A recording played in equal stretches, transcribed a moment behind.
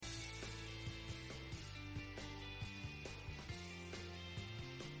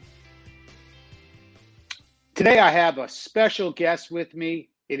Today I have a special guest with me.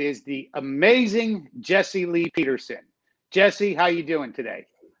 It is the amazing Jesse Lee Peterson. Jesse, how you doing today?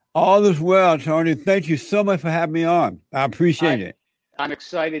 All is well, Tony. Thank you so much for having me on. I I, appreciate it. I'm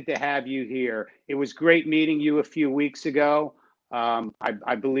excited to have you here. It was great meeting you a few weeks ago.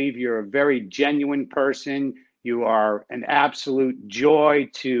 I believe you're a very genuine person. You are an absolute joy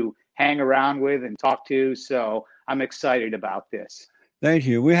to hang around with and talk to. So I'm excited about this. Thank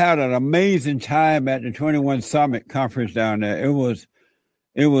you. We had an amazing time at the 21 Summit conference down there. It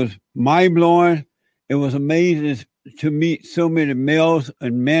was mind blowing. It was amazing to meet so many males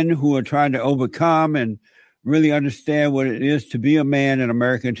and men who are trying to overcome and really understand what it is to be a man in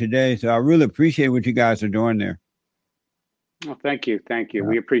America today. So I really appreciate what you guys are doing there. Well, thank you. Thank you. Yeah.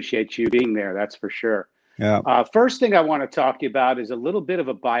 We appreciate you being there. That's for sure. Yeah. First thing I want to talk to you about is a little bit of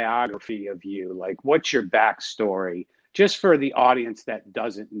a biography of you. Like, what's your backstory, just for the audience that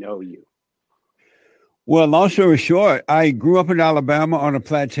doesn't know you? Well, long story short, I grew up in Alabama on a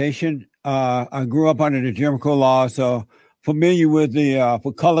plantation. I grew up under the Jim Crow law, so familiar with the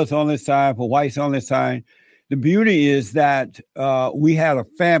for colors on this side, for whites on this side. The beauty is that we had a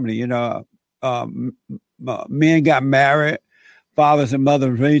family. Men got married, fathers and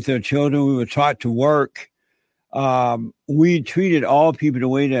mothers raised their children. We were taught to work. We treated all people the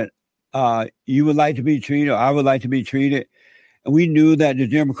way that you would like to be treated, or I would like to be treated. And we knew that the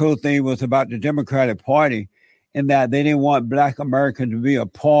Jim Crow thing was about the Democratic Party and that they didn't want Black Americans to be a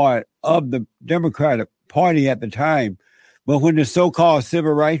part of the Democratic Party at the time. But when the so-called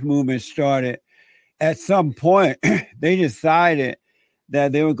civil rights movement started, at some point, they decided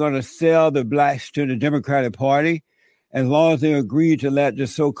that they were going to sell the Blacks to the Democratic Party as long as they agreed to let the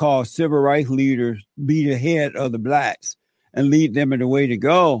so-called civil rights leaders be the head of the Blacks and lead them in the way to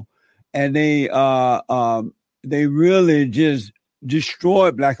go. And they really just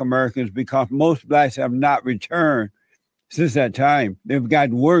destroyed Black Americans because most Blacks have not returned since that time. They've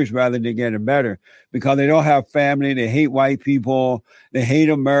gotten worse rather than getting better because they don't have family. They hate white people. They hate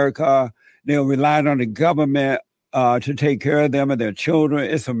America. They're relying on the government to take care of them and their children.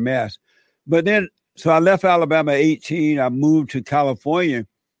 It's a mess. But then, so I left Alabama at 18. I moved to California,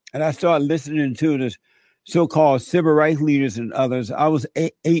 and I started listening to this so-called civil rights leaders and others. I was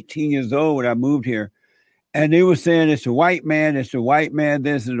 18 years old when I moved here. And they were saying it's the white man this,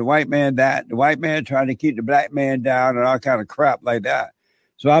 and the white man that, the white man trying to keep the Black man down and all kind of crap like that.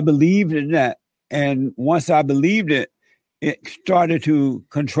 So I believed in that. And once I believed it, it started to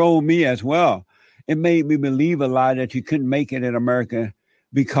control me as well. It made me believe a lie that you couldn't make it in America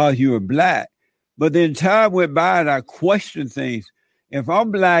because you were Black. But then time went by and I questioned things. If I'm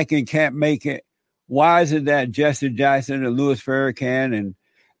Black and can't make it, why is it that Jesse Jackson and Louis Farrakhan and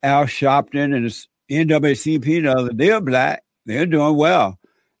Al Sharpton and NAACP, they're Black, they're doing well.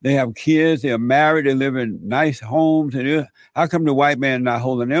 They have kids, they're married, they live in nice homes. And how come the white man not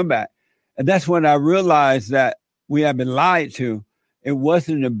holding them back? And that's when I realized that we have been lied to. It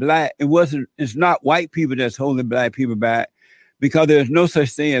wasn't it's not white people that's holding Black people back because there's no such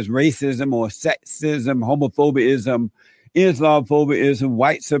thing as racism or sexism, homophobism, Islamophobism,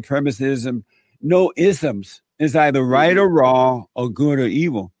 white supremacism, no isms. It's either right or wrong or good or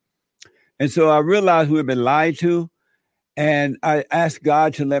evil. And so I realized we've been lied to, and I asked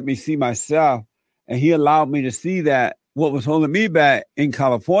God to let me see myself, and he allowed me to see that what was holding me back in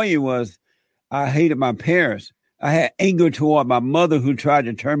California was I hated my parents. I had anger toward my mother who tried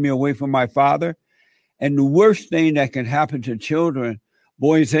to turn me away from my father. And the worst thing that can happen to children,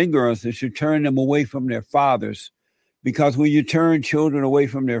 boys and girls, is to turn them away from their fathers. Because when you turn children away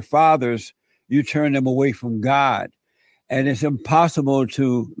from their fathers, you turn them away from God. And it's impossible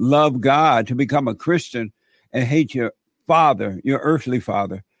to love God, to become a Christian and hate your father, your earthly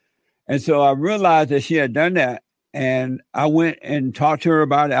father. And so I realized that she had done that. And I went and talked to her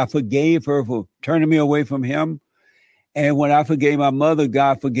about it. I forgave her for turning me away from him. And when I forgave my mother,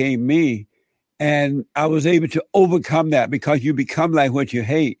 God forgave me. And I was able to overcome that because you become like what you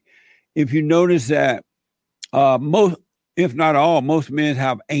hate. If you notice that most, if not all, most men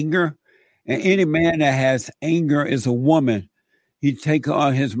have anger. And any man that has anger is a woman. You take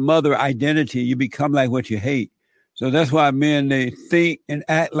on his mother identity, you become like what you hate. So that's why men, they think and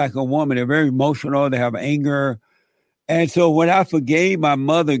act like a woman. They're very emotional. They have anger. And so when I forgave my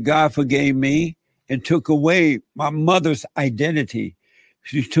mother, God forgave me and took away my mother's identity.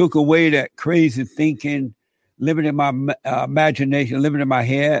 She took away that crazy thinking, living in my imagination, living in my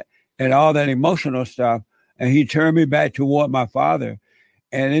head, and all that emotional stuff. And he turned me back toward my father.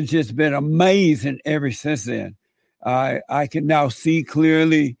 And it's just been amazing ever since then. I can now see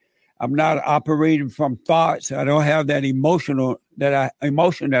clearly. I'm not operating from thoughts. I don't have that emotion that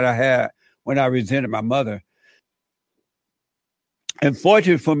I had when I resented my mother. And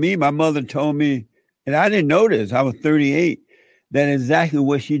fortunately for me, my mother told me, and I didn't know this, I was 38, that exactly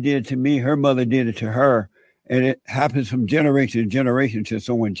what she did to me, her mother did it to her. And it happens from generation to generation till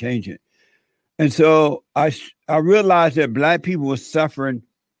someone change it. And so I realized that Black people were suffering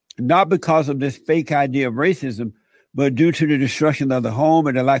not because of this fake idea of racism, but due to the destruction of the home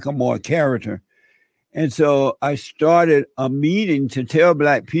and the lack of moral character. And so I started a meeting to tell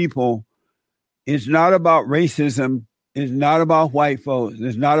Black people it's not about racism. It's not about white folks.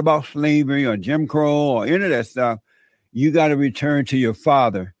 It's not about slavery or Jim Crow or any of that stuff. You got to return to your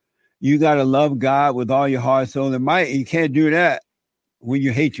Father. You got to love God with all your heart, soul, and might. You can't do that when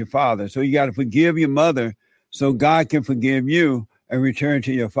you hate your father. So you got to forgive your mother so God can forgive you and return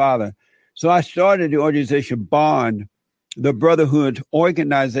to your Father. So I started the organization Bond, the Brotherhood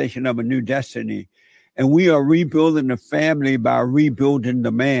Organization of a New Destiny. And we are rebuilding the family by rebuilding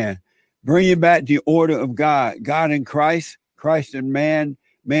the man, bringing back the order of God, God in Christ, Christ in man,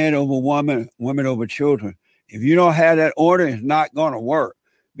 man over woman, woman over children. If you don't have that order, it's not going to work,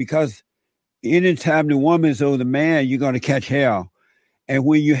 because anytime the woman is over the man, you're going to catch hell. And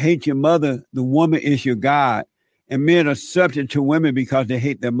when you hate your mother, the woman is your God. And men are subject to women because they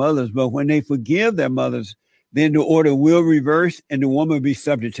hate their mothers. But when they forgive their mothers, then the order will reverse and the woman will be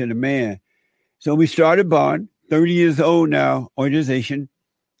subject to the man. So we started Bond, 30 years old now, organization.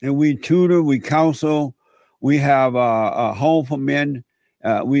 And we tutor, we counsel, we have a home for men.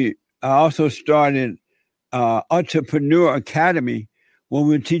 I also started Entrepreneur Academy, where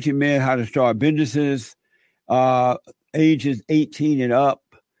we're teaching men how to start businesses, ages 18 and up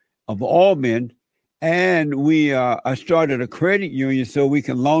of all men. And I started a credit union so we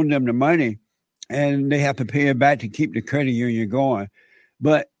can loan them the money, and they have to pay it back to keep the credit union going.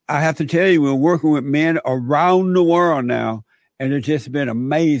 But I have to tell you, we're working with men around the world now, and it's just been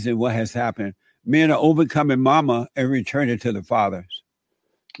amazing what has happened. Men are overcoming mama and returning to the fathers.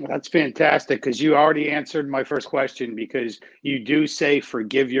 That's fantastic, because you already answered my first question, because you do say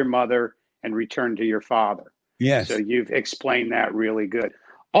forgive your mother and return to your father. Yes. So you've explained that really good.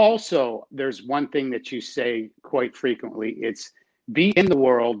 Also, there's one thing that you say quite frequently. It's be in the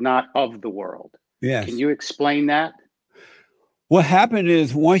world, not of the world. Yes. Can you explain that? What happened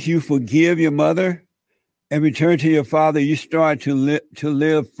is once you forgive your mother and return to your father, you start to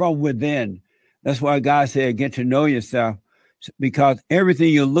live from within. That's why God said, get to know yourself, because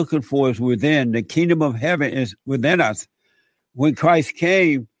everything you're looking for is within. The kingdom of heaven is within us. When Christ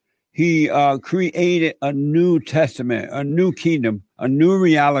came, he created a new testament, a new kingdom, a new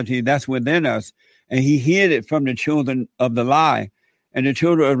reality that's within us. And he hid it from the children of the lie. And the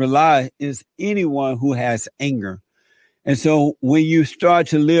children of the lie is anyone who has anger. And so when you start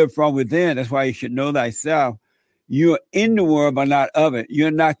to live from within, that's why you should know thyself. You're in the world, but not of it. You're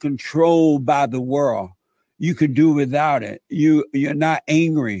not controlled by the world. You can do without it. You're not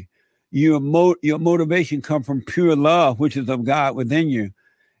angry. Your motivation comes from pure love, which is of God within you.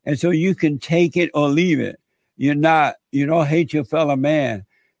 And so you can take it or leave it. You don't hate your fellow man.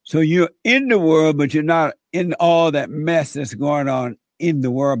 So you're in the world, but you're not in all that mess that's going on in the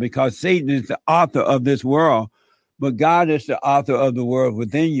world, because Satan is the author of this world, but God is the author of the world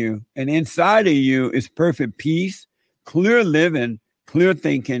within you. And inside of you is perfect peace, clear living, clear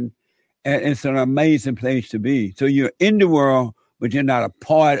thinking, and it's an amazing place to be. So you're in the world, but you're not a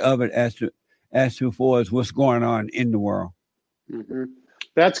part of it as far as what's going on in the world. Mm-hmm.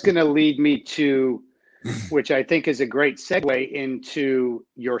 That's going to lead me to, which I think is a great segue into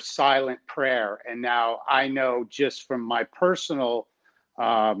your silent prayer. And now I know just from my personal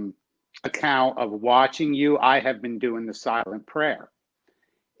account of watching you, I have been doing the silent prayer.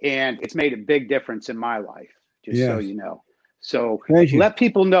 And it's made a big difference in my life, just so you know. So let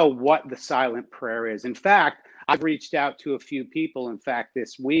people know what the silent prayer is. In fact, I've reached out to a few people, in fact,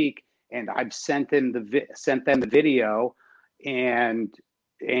 this week, and I've sent them the video, and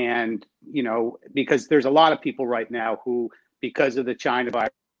because there's a lot of people right now who, because of the China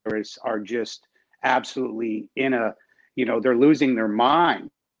virus, are just absolutely they're losing their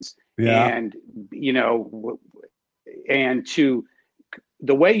minds. Yeah. And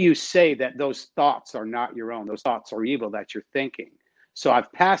the way you say that those thoughts are not your own, those thoughts are evil that you're thinking. So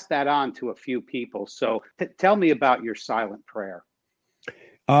I've passed that on to a few people. So tell me about your silent prayer.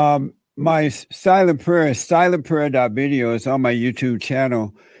 My silent prayer is silentprayer.video. It's on my YouTube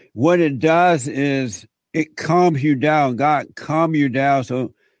channel. What it does is it calms you down. God calm you down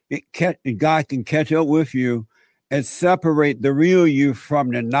so God can catch up with you and separate the real you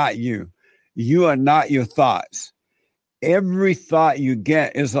from the not you. You are not your thoughts. Every thought you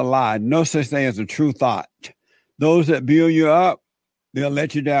get is a lie. No such thing as a true thought. Those that build you up they'll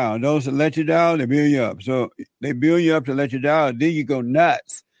let you down. Those that let you down, they build you up. So they build you up to let you down. Then you go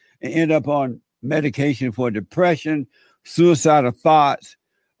nuts and end up on medication for depression, suicidal thoughts,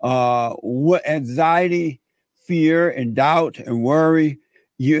 anxiety, fear, and doubt and worry.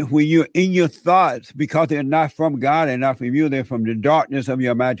 When you're in your thoughts, because they're not from God and not from you, they're from the darkness of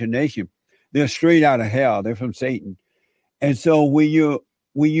your imagination. They're straight out of hell. They're from Satan. And so when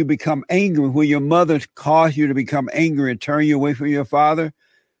you become angry, when your mother caused you to become angry and turn you away from your father,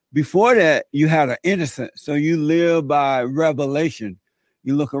 before that, you had an innocence. So you live by revelation.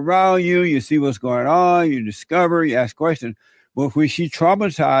 You look around you, you see what's going on, you discover, you ask questions. But when she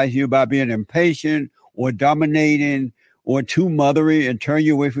traumatized you by being impatient or dominating or too mothery and turn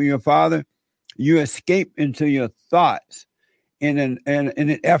you away from your father, you escape into your thoughts in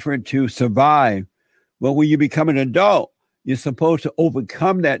an effort to survive. But when you become an adult, you're supposed to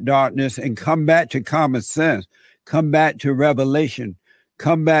overcome that darkness and come back to common sense, come back to revelation,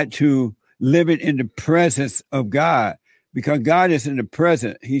 come back to living in the presence of God, because God is in the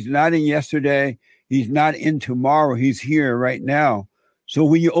present. He's not in yesterday. He's not in tomorrow. He's here right now. So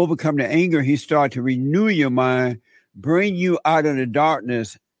when you overcome the anger, he starts to renew your mind, bring you out of the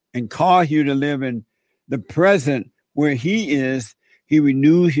darkness, and cause you to live in the present where he is. He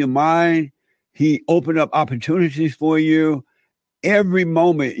renews your mind. He opened up opportunities for you. Every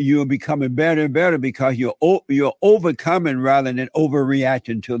moment you're becoming better and better because you're overcoming rather than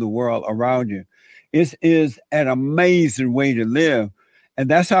overreacting to the world around you. It is an amazing way to live. And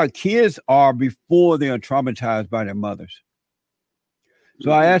that's how kids are before they are traumatized by their mothers.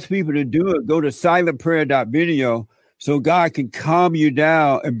 So I ask people to do it. Go to silentprayer.video so God can calm you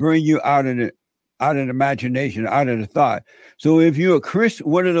down and bring you out of the imagination, out of the thought. So if you're a Christian,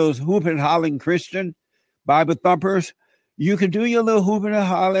 one of those whooping, hollering Christian Bible thumpers, you can do your little hooping and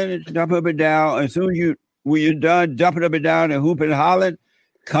hollering and jump up and down. As soon as when you're done jumping up and down and hooping and hollering,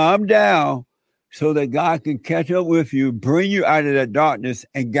 calm down so that God can catch up with you, bring you out of that darkness,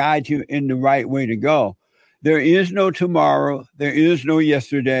 and guide you in the right way to go. There is no tomorrow. There is no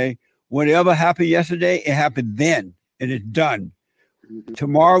yesterday. Whatever happened yesterday, it happened then, and it's done.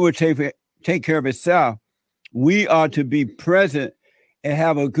 Tomorrow will take care of itself. We are to be present and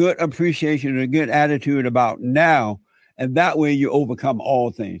have a good appreciation and a good attitude about now. And that way you overcome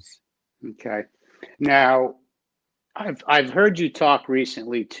all things. Okay. Now, I've heard you talk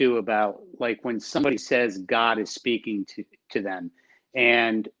recently too about like when somebody says God is speaking to them.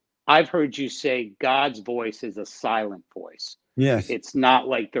 And I've heard you say God's voice is a silent voice. Yes. It's not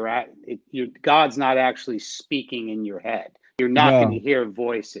like God's not actually speaking in your head. You're not going to hear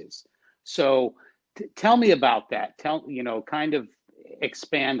voices. So tell me about that. Kind of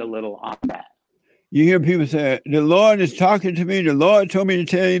expand a little on that. You hear people say, the Lord is talking to me. The Lord told me to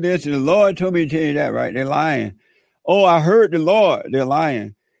tell you this. And the Lord told me to tell you that, right? They're lying. Oh, I heard the Lord. They're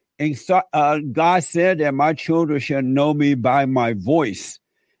lying. And so, God said that my children shall know me by my voice.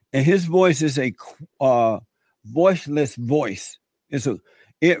 And his voice is a voiceless voice.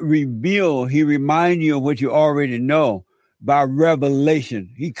 He reminds you of what you already know by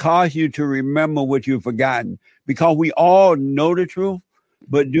revelation. He caused you to remember what you've forgotten, because we all know the truth,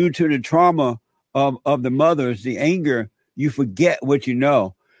 but due to the trauma of the mothers, the anger, you forget what you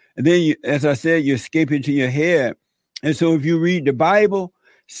know. And then, as I said, you escape into your head. And so if you read the Bible,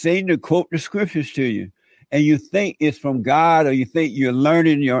 Satan will quote the scriptures to you, and you think it's from God, or you think you're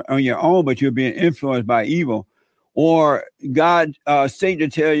learning on your own, but you're being influenced by evil. Or Satan to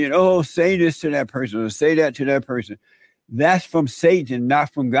tell you, oh, say this to that person or say that to that person. That's from Satan,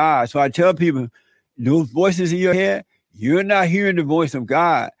 not from God. So I tell people, those voices in your head, you're not hearing the voice of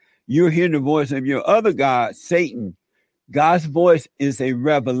God. You're hearing the voice of your other God, Satan. God's voice is a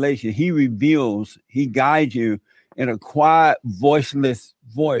revelation. He reveals, he guides you in a quiet, voiceless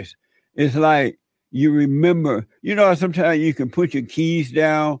voice. It's like you remember, sometimes you can put your keys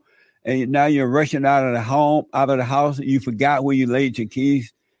down and now you're rushing out of the house, and you forgot where you laid your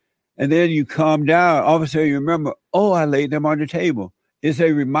keys. And then you calm down. All of a sudden you remember, oh, I laid them on the table. It's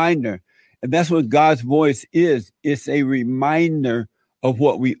a reminder. And that's what God's voice is. It's a reminder of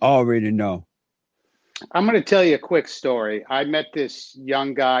what we already know. I'm going to tell you a quick story. I met this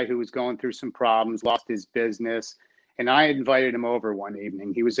young guy who was going through some problems, lost his business, and I invited him over one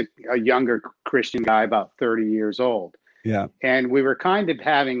evening. He was a younger Christian guy, about 30 years old. Yeah. And we were kind of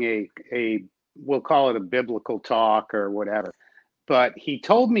having we'll call it a biblical talk or whatever. But he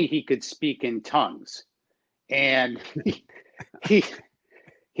told me he could speak in tongues. And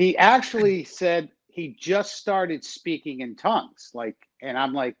he actually said he just started speaking in tongues. And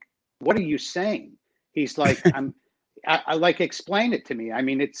I'm like, what are you saying? He's like, I like, explain it to me. I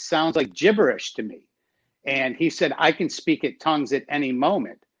mean, it sounds like gibberish to me. And he said, I can speak in tongues at any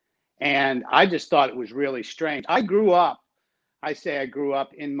moment. And I just thought it was really strange. I grew up I'd say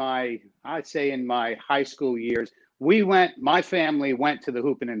in my high school years, my family went to the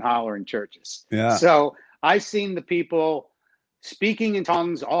hooping and hollering churches. Yeah. So I seen the people speaking in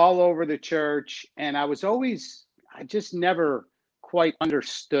tongues all over the church. And I just never quite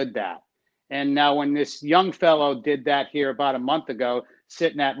understood that. And now when this young fellow did that here about a month ago,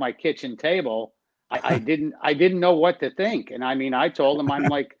 sitting at my kitchen table, I didn't know what to think. And I mean, I told him, I'm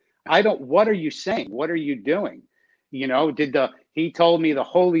like, what are you saying? What are you doing? You know, he told me the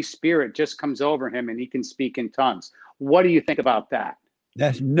Holy Spirit just comes over him and he can speak in tongues. What do you think about that?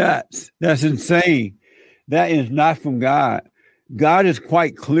 That's nuts. That's insane. That is not from God. God is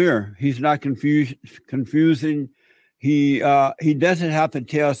quite clear. He's not confusing. He doesn't have to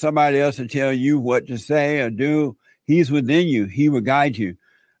tell somebody else to tell you what to say or do. He's within you. He will guide you.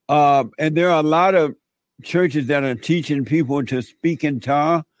 And there are a lot of churches that are teaching people to speak in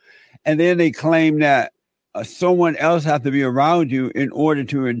tongues, and then they claim that someone else has to be around you in order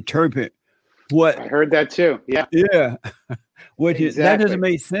to interpret what. I heard that too. Yeah. Yeah. That doesn't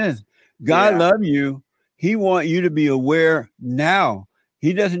make sense. God loves you. He wants you to be aware now.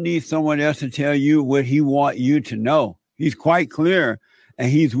 He doesn't need someone else to tell you what he wants you to know. He's quite clear, and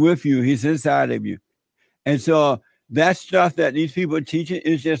he's with you. He's inside of you. And so that stuff that these people are teaching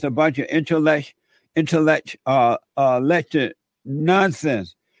is just a bunch of intellectual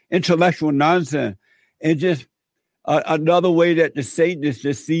nonsense. It's just another way that the Satan is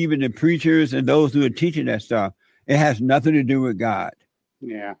deceiving the preachers and those who are teaching that stuff. It has nothing to do with God.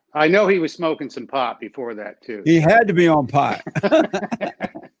 Yeah. I know he was smoking some pot before that too. He had to be on pot.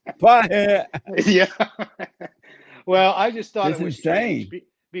 Pothead. Yeah. Well, I just thought It's it was insane. strange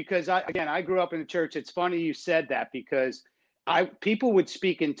because I grew up in the church. It's funny you said that because people would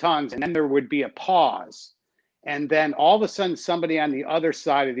speak in tongues and then there would be a pause. And then all of a sudden somebody on the other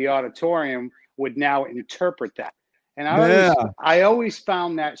side of the auditorium would now interpret that. And I always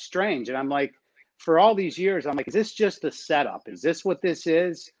found that strange. And I'm like, for all these years, I'm like, is this just a setup? Is this what this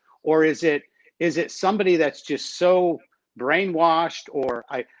is? Or is it somebody that's just so brainwashed? Or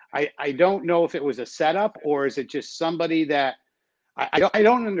I don't know if it was a setup, or is it just somebody that I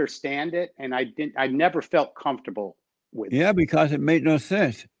don't understand it, and I never felt comfortable with it. Yeah, because it made no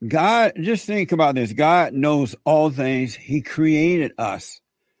sense. God, just think about this. God knows all things. He created us.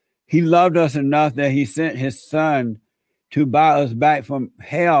 He loved us enough that he sent his son to buy us back from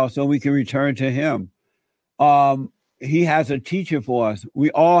hell so we can return to him. He has a teacher for us.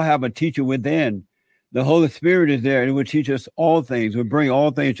 We all have a teacher within. The Holy Spirit is there and will teach us all things, will bring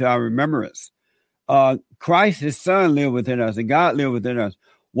all things to our remembrance. Christ, his son, lived within us, and God lived within us.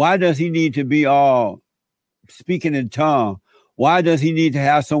 Why does he need to be all speaking in tongue? Why does he need to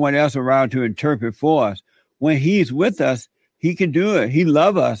have someone else around to interpret for us? When he's with us, he can do it. He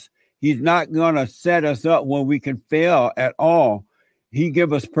loves us. He's not going to set us up where we can fail at all. He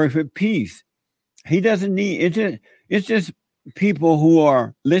gives us perfect peace. He doesn't need it. It's just people who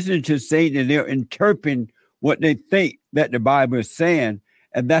are listening to Satan and they're interpreting what they think that the Bible is saying.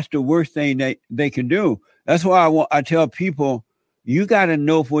 And that's the worst thing they can do. That's why I tell people, you got to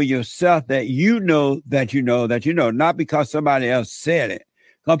know for yourself that you know, not because somebody else said it.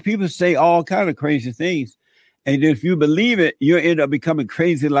 Because people say all kinds of crazy things. And if you believe it, you'll end up becoming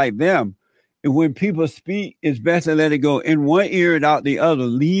crazy like them. And when people speak, it's best to let it go in one ear and out the other.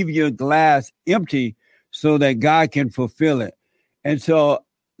 Leave your glass empty so that God can fulfill it. And so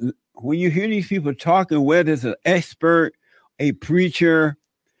when you hear these people talking, whether it's an expert, a preacher,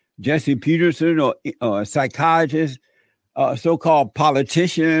 Jesse Peterson, or a psychologist, so-called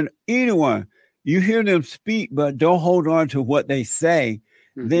politician, anyone, you hear them speak, but don't hold on to what they say,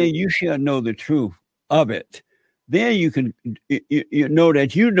 then you shall know the truth of it. Then you can you know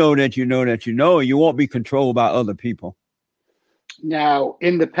that you know that you know that you know, and you won't be controlled by other people. Now,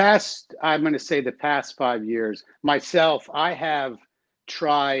 in the past, I'm going to say the past 5 years, myself, I have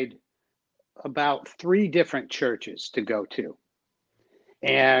tried about 3 different churches to go to.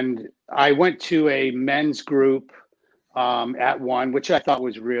 And I went to a men's group at one, which I thought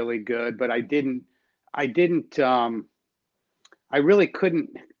was really good, but I really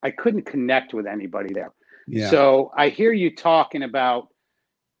couldn't connect with anybody there. Yeah. So I hear you talking about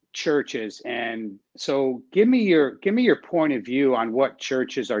churches, and so give me your point of view on what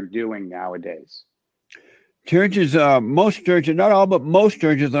churches are doing nowadays. Churches, most churches, not all, but most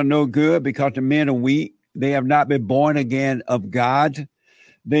churches are no good because the men are weak. They have not been born again of God.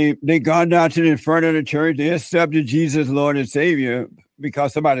 They gone down to the front of the church. They accepted Jesus, Lord and Savior,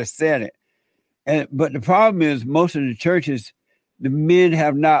 because somebody said it. But the problem is most of the churches, the men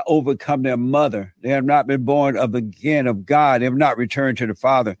have not overcome their mother. They have not been born of again of God. They have not returned to the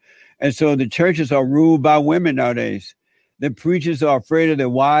Father. And so the churches are ruled by women nowadays. The preachers are afraid of their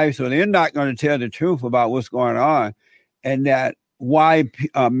wives, so they're not going to tell the truth about what's going on and that why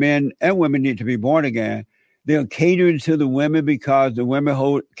men and women need to be born again. They're catering to the women because the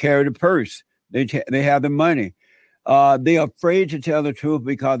women carry the purse. They have the money. They're afraid to tell the truth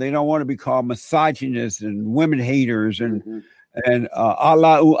because they don't want to be called misogynists and women haters and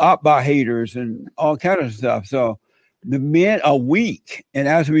Allah Akbar haters and all kind of stuff. So the men are weak, and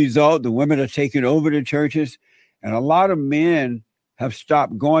as a result, the women are taking over the churches, and a lot of men have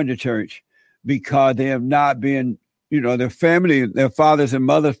stopped going to church because they have not been, their family, their fathers and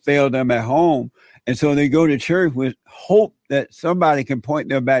mothers failed them at home, and so they go to church with hope that somebody can point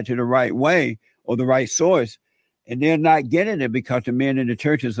them back to the right way or the right source, and they're not getting it because the men in the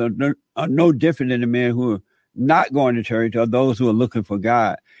churches are no different than the men who are not going to church or those who are looking for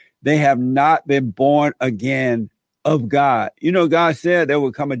God. They have not been born again of God. God said there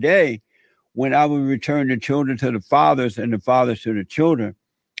would come a day when I will return the children to the fathers and the fathers to the children.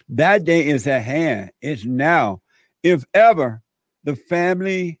 That day is at hand. It's now. If ever the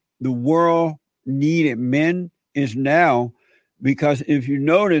family, the world needed men, is now, because if you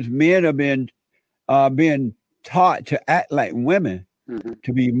notice, men have been being taught to act like women,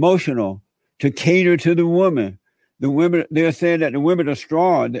 to be emotional, to cater to the woman. The women, they're saying that the women are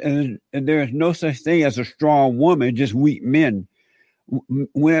strong, and there is no such thing as a strong woman, just weak men.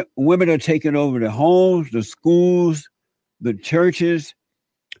 Women are taking over the homes, the schools, the churches,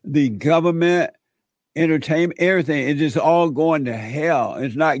 the government, entertainment, everything. It's just all going to hell.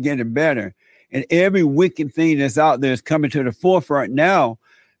 It's not getting better. And every wicked thing that's out there is coming to the forefront now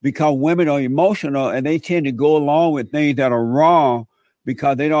because women are emotional and they tend to go along with things that are wrong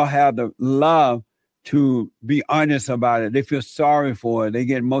because they don't have the love to be honest about it. They feel sorry for it. They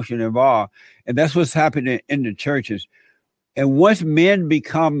get emotionally involved. And that's what's happening in the churches. And once men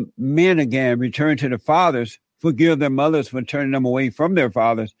become men again, return to the fathers, forgive their mothers for turning them away from their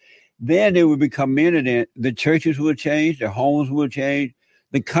fathers, then they will become men again. The churches will change, the homes will change,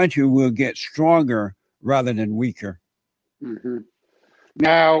 the country will get stronger rather than weaker. Mm-hmm.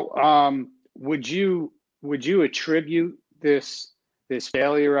 Now, would you attribute this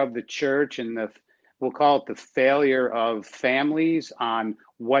failure of the church and we'll call it the failure of families on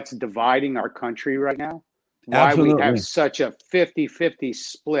what's dividing our country right now? Why Absolutely. we have such a 50-50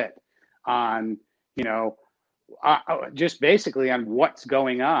 split on, just basically on what's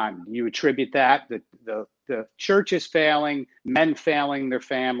going on. You attribute that the church is failing, men failing their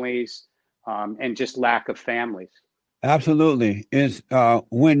families, and just lack of families. Absolutely. It's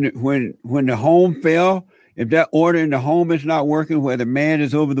when the home fell, if that order in the home is not working, where the man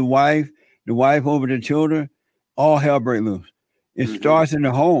is over the wife over the children, all hell breaks loose. It starts in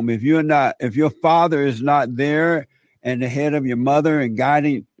the home. If your father is not there and the head of your mother and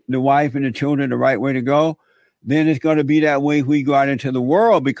guiding the wife and the children the right way to go, then it's going to be that way when you go out into the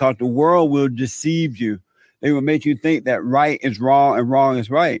world, because the world will deceive you. They will make you think that right is wrong and wrong is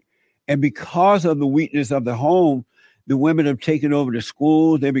right. And because of the weakness of the home, the women have taken over the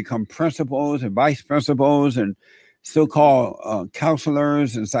schools. They become principals and vice principals and so-called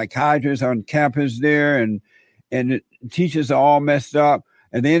counselors and psychiatrists on campus there. And the teachers are all messed up.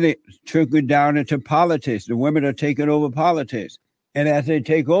 And then they trickle down into politics. The women are taking over politics. And as they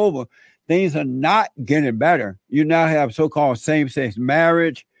take over, things are not getting better. You now have so-called same-sex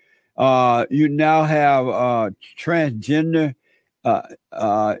marriage. You now have transgender.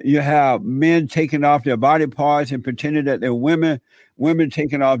 You have men taking off their body parts and pretending that they're women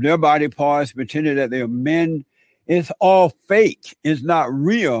taking off their body parts, pretending that they're men. It's all fake. It's not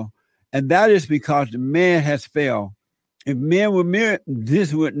real. And that is because the man has failed. If men were men,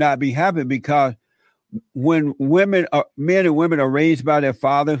 this would not be happening, because when men and women are raised by their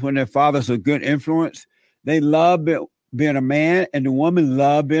fathers, when their fathers are good influence, they love being a man, and the woman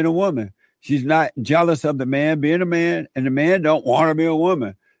loves being a woman. She's not jealous of the man being a man, and the man don't want to be a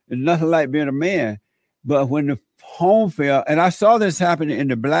woman. It's nothing like being a man. But when the home fell, and I saw this happening in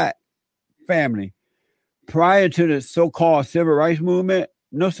the Black family, prior to the so-called civil rights movement,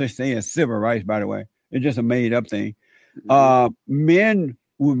 no such thing as civil rights, by the way. It's just a made-up thing. Men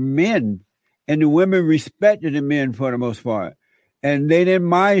were men, and the women respected the men for the most part. And they didn't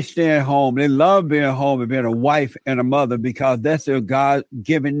mind staying home. They loved being home and being a wife and a mother, because that's their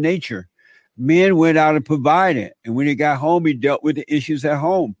God-given nature. Men went out and provided. And when he got home, he dealt with the issues at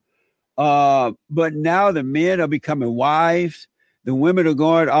home. But now the men are becoming wives. The women are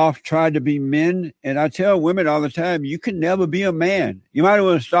going off trying to be men. And I tell women all the time, you can never be a man. You might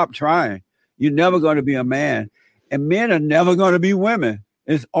want to stop trying. You're never going to be a man. And men are never going to be women.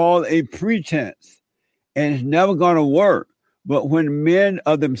 It's all a pretense, and it's never going to work. But when men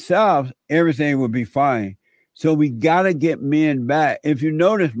are themselves, everything will be fine. So we got to get men back. If you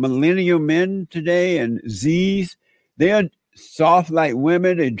notice, millennial men today and Zs, they are soft like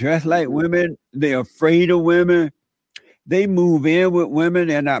women. They dress like women. They're afraid of women. They move in with women.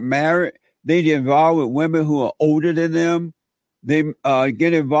 They're not married. They get involved with women who are older than them. They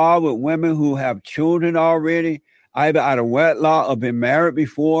get involved with women who have children already, either out of wedlock or been married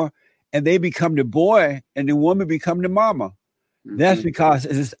before, and they become the boy and the woman become the mama. Mm-hmm. That's because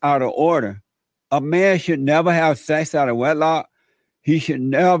it's out of order. A man should never have sex out of wedlock. He should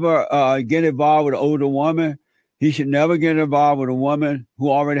never get involved with an older woman. He should never get involved with a woman who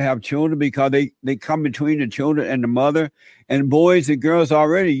already have children, because they come between the children and the mother. And boys and girls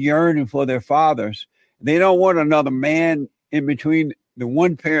already yearning for their fathers. They don't want another man in between the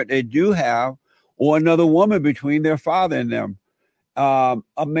one parent they do have, or another woman between their father and them.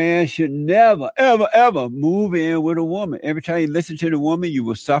 A man should never, ever, ever move in with a woman. Every time you listen to the woman, you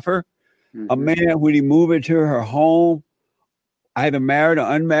will suffer. Mm-hmm. A man, when he move into her home, either married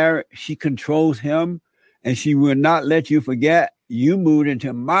or unmarried, she controls him, and she will not let you forget, you moved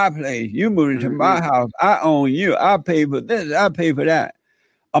into my place. You moved into my house. I own you. I pay for this. I pay for that.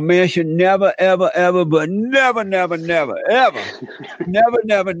 A man should never, ever, ever, but never, never, never, ever, never,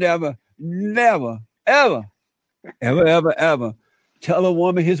 never, never, never, ever, ever, ever, ever tell a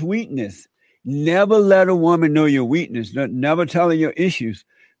woman his weakness. Never let a woman know your weakness. Never tell her your issues,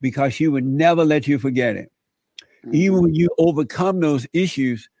 because she would never let you forget it. Mm-hmm. Even when you overcome those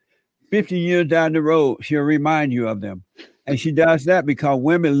issues, 50 years down the road, she'll remind you of them. And she does that because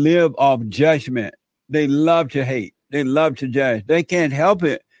women live off judgment. They love to hate. They love to judge. They can't help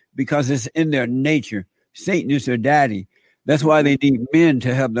it because it's in their nature. Satan is their daddy. That's why they need men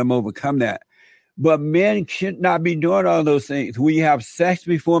to help them overcome that. But men should not be doing all those things. When you have sex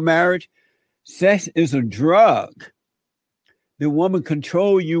before marriage, sex is a drug. The woman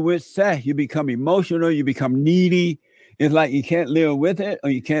controls you with sex. You become emotional. You become needy. It's like you can't live with it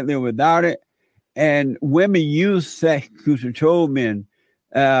or you can't live without it. And women use sex to control men.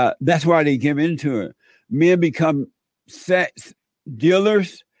 That's why they give into it. Men become sex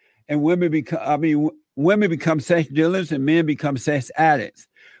dealers, and women become sex dealers, and men become sex addicts.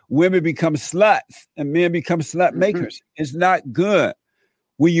 Women become sluts, and men become slut makers. Mm-hmm. It's not good.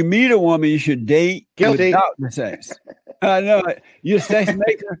 When you meet a woman, you should date without the sex. I know. You're a sex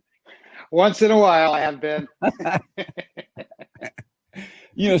maker? Once in a while, I have been.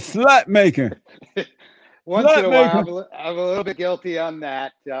 You're a slut maker. Once in a while, I'm a little bit guilty on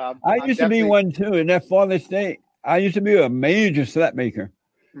that. I used to be one too in that Fallen State. I used to be a major slut maker,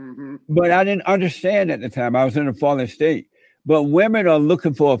 but I didn't understand at the time. I was in a Fallen State. But women are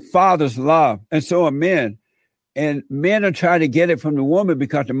looking for a father's love, and so are men. And men are trying to get it from the woman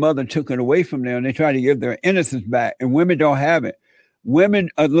because the mother took it away from them. And they try to give their innocence back, and women don't have it. Women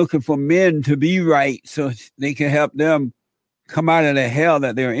are looking for men to be right so they can help them come out of the hell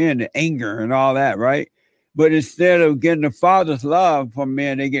that they're in, the anger and all that, right? But instead of getting the father's love from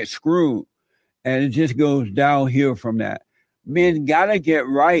men, they get screwed. And it just goes downhill from that. Men got to get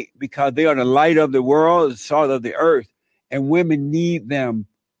right because they are the light of the world, the salt of the earth. And women need them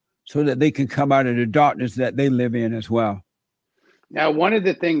so that they can come out of the darkness that they live in as well. Now, one of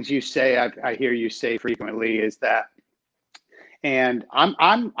the things you say, I hear you say frequently, is that, and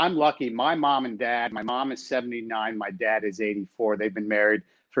I'm lucky. My mom and dad, my mom is 79, my dad is 84. They've been married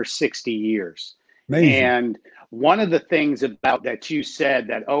for 60 years. Amazing. And one of the things about that you said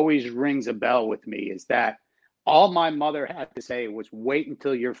that always rings a bell with me is that all my mother had to say was, wait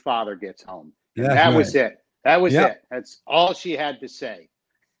until your father gets home. And that right. was it. That was it. That's all she had to say.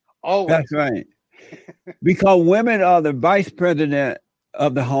 Always. That's right. Because women are the vice president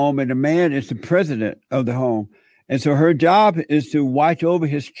of the home and the man is the president of the home. And so her job is to watch over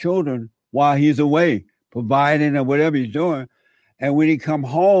his children while he's away, providing or whatever he's doing. And when he come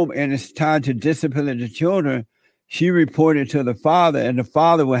home and it's time to discipline the children, she reported to the father, and the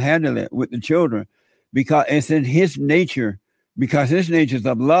father will handle it with the children because it's in his nature, because his nature is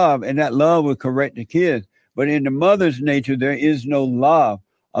of love, and that love will correct the kids. But in the mother's nature, there is no love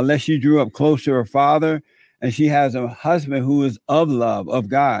unless she grew up close to her father and she has a husband who is of love, of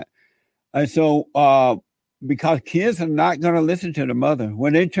God. And so because kids are not going to listen to the mother.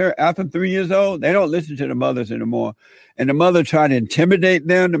 When they turn after 3 years old, they don't listen to the mothers anymore. And the mother try to intimidate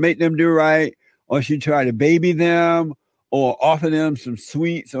them to make them do right, or she try to baby them or offer them some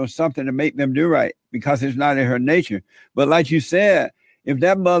sweets or something to make them do right because it's not in her nature. But like you said, if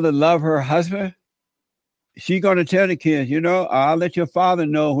that mother love her husband, she's going to tell the kids, I'll let your father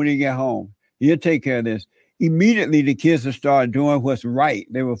know when he get home. He'll take care of this. immediately the kids will start doing what's right.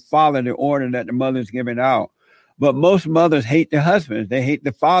 They will follow the order that the mother's giving out. But most mothers hate their husbands. They hate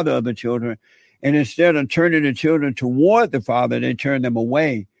the father of the children. And instead of turning the children toward the father, they turn them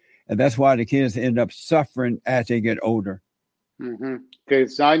away. And that's why the kids end up suffering as they get older.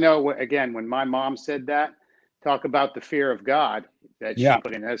 Because I know, again, when my mom said that, talk about the fear of God that she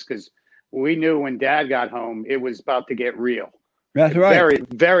put in us, because we knew when Dad got home, it was about to get real. That's right. Very,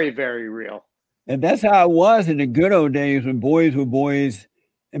 very, very real. And that's how it was in the good old days when boys were boys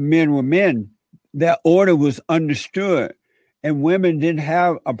and men were men. That order was understood. And women didn't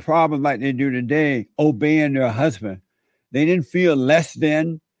have a problem like they do today obeying their husband. They didn't feel less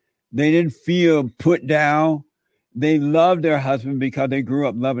than. They didn't feel put down. They loved their husband because they grew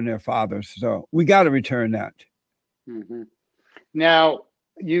up loving their fathers. So we got to return that. Now,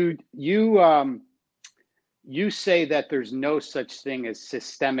 you say that there's no such thing as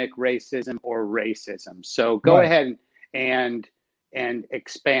systemic racism or racism. So go ahead and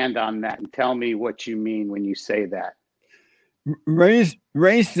expand on that and tell me what you mean when you say that.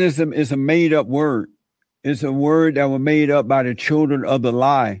 Racism is a made-up word. It's a word that was made up by the children of the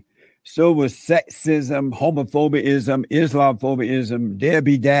lie. So was sexism, homophobism, Islamophobism,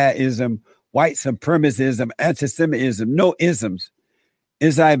 Debbie Dadism, white supremacism, anti-Semitism. No isms.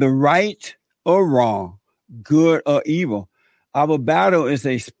 It's either right or wrong, good or evil. Our battle is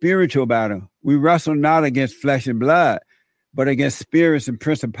a spiritual battle. We wrestle not against flesh and blood, but against spirits and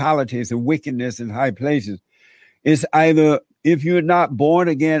principalities and wickedness in high places. It's either, if you're not born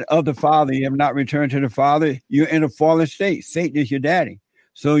again of the Father, you have not returned to the Father, you're in a fallen state. Satan is your daddy.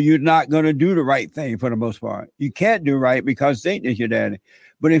 So you're not going to do the right thing for the most part. You can't do right because Satan is your daddy.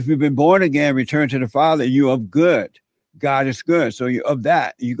 But if you've been born again, return to the Father, you're of good. God is good. So you're of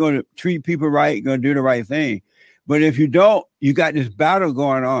that. You're going to treat people right. You're going to do the right thing. But if you don't, you got this battle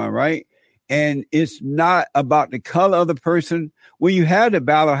going on, right? And it's not about the color of the person. Well, you had the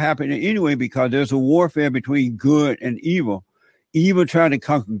battle happening anyway because there's a warfare between good and evil. Evil trying to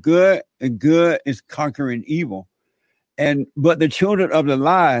conquer good, and good is conquering evil. But the children of the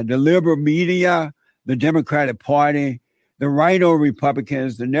lie, the liberal media, the Democratic Party, the rhino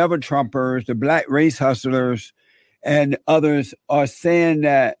Republicans, the never Trumpers, the black race hustlers, and others are saying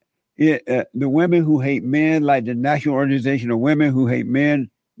that the women who hate men, like the National Organization of Women Who Hate Men,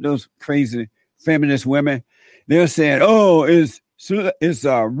 those crazy feminist women, they're saying, oh, it's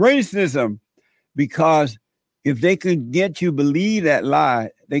racism, because if they can get you believe that lie,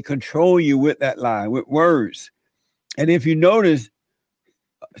 they control you with that lie, with words. And if you notice,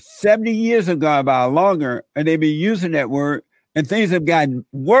 70 years have gone by longer, and they've been using that word, and things have gotten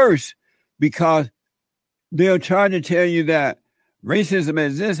worse because they're trying to tell you that racism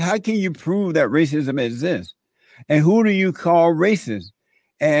exists. How can you prove that racism exists? And who do you call racist?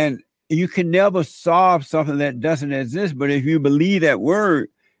 And you can never solve something that doesn't exist. But if you believe that word,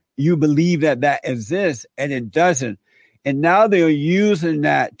 you believe that that exists, and it doesn't. And now they're using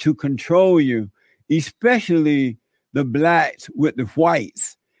that to control you, especially the blacks with the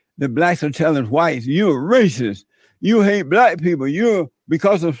whites. The blacks are telling whites, you're racist. You hate black people. You're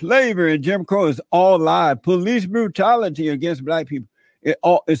because of slavery and Jim Crow. Is all lies. Police brutality against black people.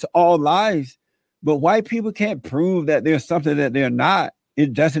 It's all lies. But white people can't prove that there's something that they're not.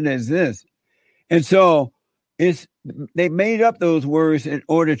 It doesn't exist. And so they made up those words in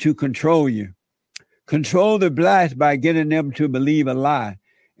order to control you. Control the blacks by getting them to believe a lie.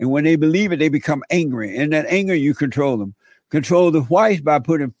 And when they believe it, they become angry. And that anger, you control them. Control the whites by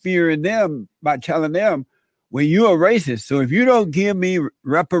putting fear in them, by telling them, well, you're a racist. So if you don't give me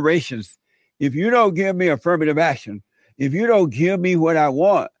reparations, if you don't give me affirmative action, if you don't give me what I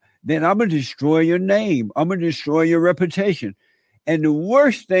want, then I'm going to destroy your name. I'm going to destroy your reputation. And the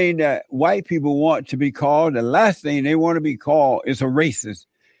worst thing that white people want to be called, the last thing they want to be called, is a racist.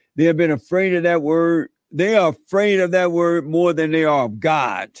 They have been afraid of that word. They are afraid of that word more than they are of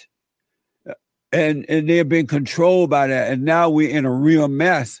God. And they have been controlled by that. And now we're in a real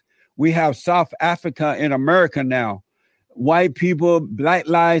mess. We have South Africa in America now. White people, Black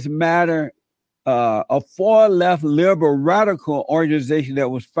Lives Matter, a far left liberal radical organization that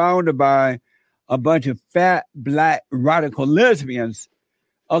was founded by a bunch of fat black radical lesbians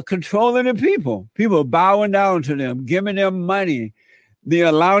are controlling the people. People are bowing down to them, giving them money. They're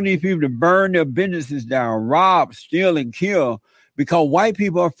allowing these people to burn their businesses down, rob, steal, and kill because white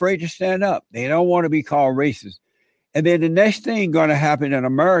people are afraid to stand up. They don't want to be called racist. And then the next thing going to happen in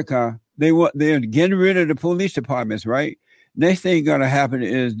America, they're getting rid of the police departments, right? Next thing going to happen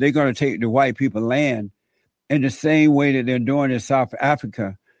is they're going to take the white people land in the same way that they're doing in South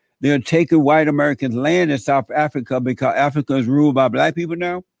Africa. They're taking white Americans' land in South Africa because Africa is ruled by black people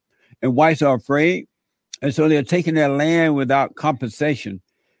now, and whites are afraid. And so they're taking their land without compensation.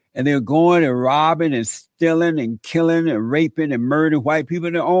 And they're going and robbing and stealing and killing and raping and murdering white people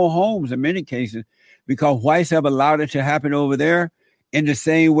in their own homes in many cases, because whites have allowed it to happen over there in the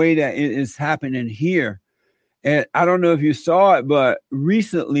same way that it is happening here. And I don't know if you saw it, but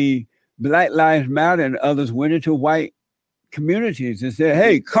recently Black Lives Matter and others went into white communities and said,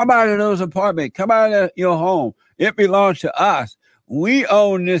 hey, come out of those apartments, come out of your home. It belongs to us. We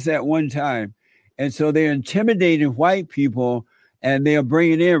own this at one time. And so they're intimidating white people, and they're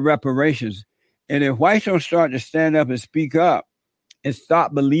bringing in reparations. And if whites don't start to stand up and speak up and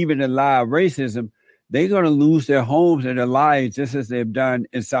stop believing the lie of racism, they're going to lose their homes and their lives, just as they've done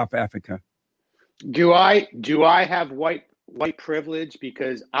in South Africa. Do I have white privilege?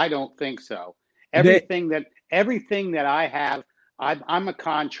 Because I don't think so. Everything that I have, I'm a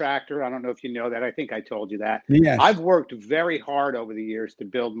contractor. I don't know if you know that. I think I told you that. Yes. I've worked very hard over the years to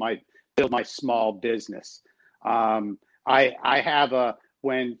build my small business. I have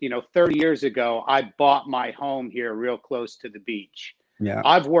when 30 years ago, I bought my home here real close to the beach. Yeah.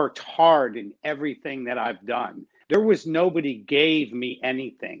 I've worked hard in everything that I've done. There was nobody gave me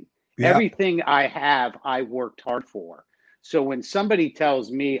anything. Yeah. Everything I have, I worked hard for. So when somebody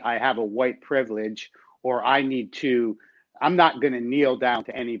tells me I have a white privilege or I'm not going to kneel down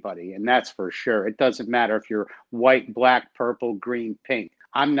to anybody. And that's for sure. It doesn't matter if you're white, black, purple, green, pink.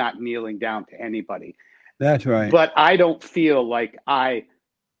 I'm not kneeling down to anybody. That's right. But I don't feel like I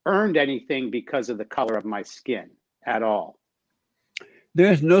earned anything because of the color of my skin at all.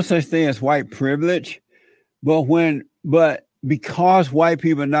 There's no such thing as white privilege, but because white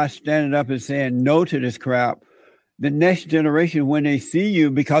people are not standing up and saying no to this crap, the next generation, when they see you,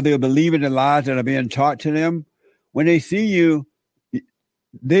 because they're believing the lies that are being taught to them, when they see you,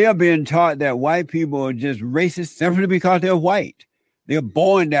 they are being taught that white people are just racist simply because they're white. They're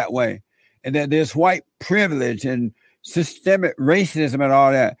born that way. And that there's white privilege and systemic racism and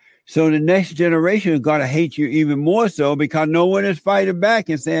all that. So the next generation is going to hate you even more so, because no one is fighting back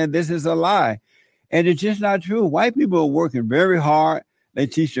and saying this is a lie. And it's just not true. White people are working very hard. They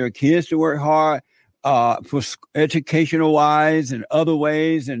teach their kids to work hard for educational wise and other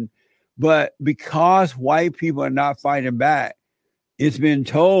ways. But because white people are not fighting back, it's been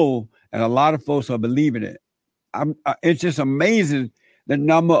told, and a lot of folks are believing it. It's just amazing the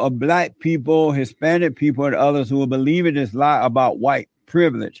number of Black people, Hispanic people, and others who are believing this lie about white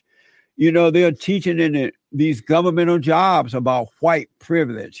privilege. They're teaching in these governmental jobs about white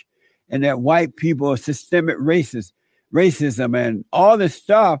privilege and that white people are systemic racism and all this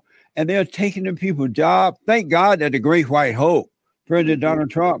stuff. And they're taking the people jobs. Thank God that the Great White Hope, President Donald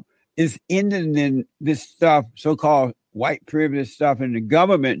Trump, is ending in this stuff, so-called white privilege stuff in the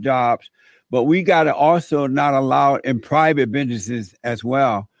government jobs. But we got to also not allow it in private businesses as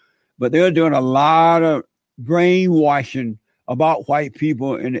well. But they're doing a lot of brainwashing about white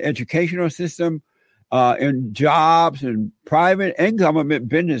people in the educational system, in jobs and private and government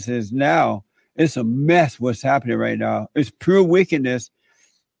businesses now. It's a mess what's happening right now. It's pure wickedness.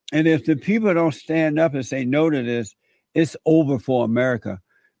 And if the people don't stand up and say no to this, it's over for America.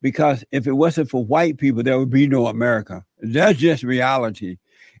 Because if it wasn't for white people, there would be no America. That's just reality.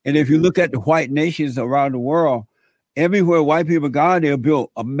 And if you look at the white nations around the world, everywhere white people gone, they've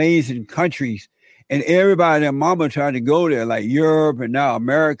built amazing countries. And everybody, their mama tried to go there, like Europe and now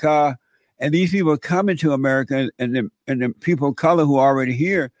America. And these people are coming to America, and the people of color who are already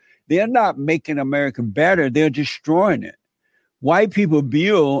here, they're not making America better. They're destroying it. White people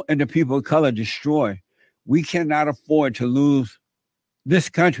build and the people of color destroy. We cannot afford to lose this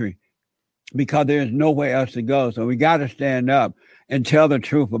country because there's nowhere else to go. So we got to stand up and tell the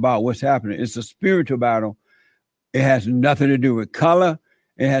truth about what's happening. It's a spiritual battle. It has nothing to do with color.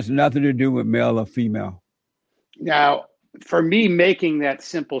 It has nothing to do with male or female. Now, for me, making that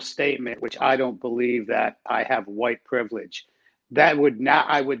simple statement, which I don't believe that I have white privilege, I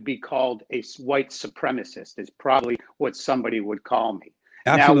would be called a white supremacist, is probably what somebody would call me.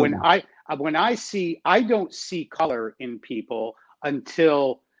 Absolutely. Now, I don't see color in people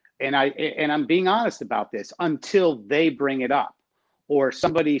until, and I'm being honest about this, until they bring it up or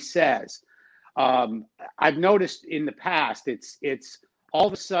somebody says. I've noticed in the past, it's all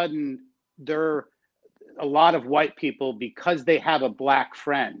of a sudden there a lot of white people, because they have a black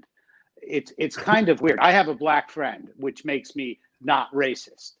friend. It's kind of weird. I have a black friend, which makes me not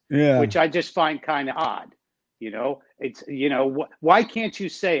racist, which I just find kind of odd. Why can't you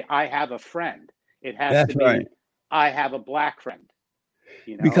say I have a friend? It has to be right. I have a black friend.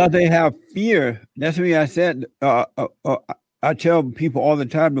 Because they have fear. That's what I said. I tell people all the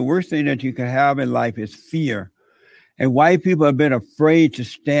time, the worst thing that you can have in life is fear. And white people have been afraid to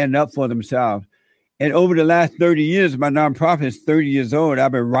stand up for themselves. And over the last 30 years, my nonprofit is 30 years old.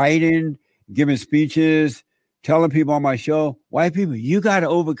 I've been writing, giving speeches, telling people on my show, white people, you got to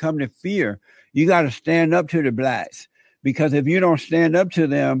overcome the fear. You got to stand up to the blacks, because if you don't stand up to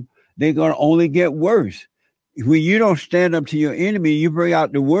them, they're going to only get worse. When you don't stand up to your enemy, you bring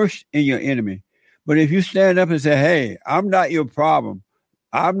out the worst in your enemy. But if you stand up and say, hey, I'm not your problem,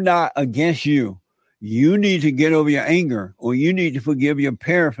 I'm not against you, you need to get over your anger, or you need to forgive your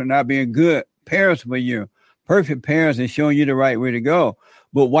parents for not being good parents for you, perfect parents, and showing you the right way to go.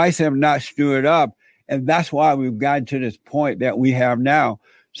 But whites have not stood up. And that's why we've gotten to this point that we have now.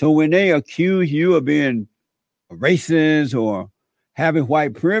 So when they accuse you of being racist or having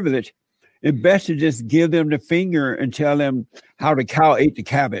white privilege, it's best to just give them the finger and tell them how the cow ate the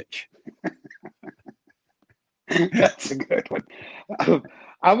cabbage. That's a good one.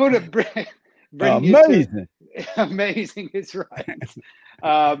 I'm going to bring amazing. Amazing is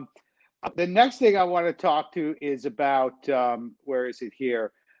right. The next thing I want to talk to is about, where is it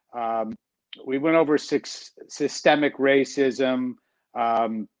here? We went over systemic racism,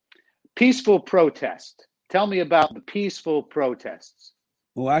 peaceful protest. Tell me about the peaceful protests.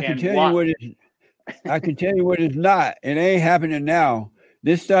 Well, I can tell you what it's not. It ain't happening now.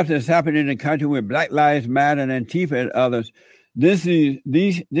 This stuff that's happening in the country with Black Lives Matter and Antifa and others, this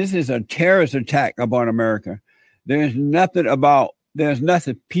is a terrorist attack upon America. There's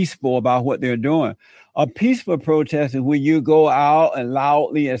nothing peaceful about what they're doing. A peaceful protest is when you go out and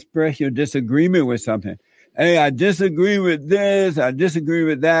loudly express your disagreement with something. Hey, I disagree with this. I disagree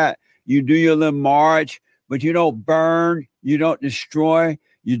with that. You do your little march, but you don't burn. You don't destroy.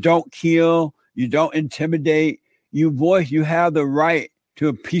 You don't kill. You don't intimidate. You have the right to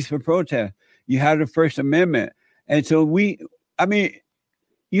a peaceful protest. You have the First Amendment. And so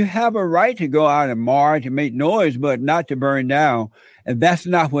you have a right to go out and march and make noise, but not to burn down. And that's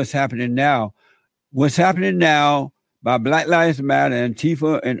not what's happening now. What's happening now by Black Lives Matter,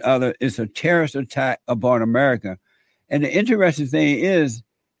 Antifa, and others is a terrorist attack upon America. And the interesting thing is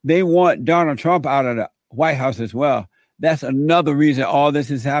they want Donald Trump out of the White House as well. That's another reason all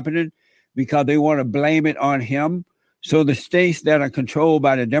this is happening, because they want to blame it on him. So the states that are controlled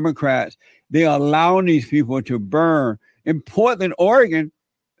by the Democrats, they're allowing these people to burn. In Portland, Oregon,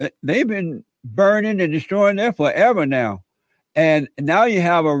 they've been burning and destroying there forever now. And now you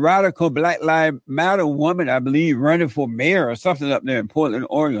have a radical Black Lives Matter woman, I believe, running for mayor or something up there in Portland,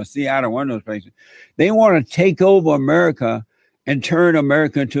 Oregon, Seattle, one of those places. They want to take over America and turn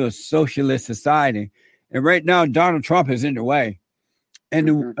America into a socialist society. And right now, Donald Trump is in the way. And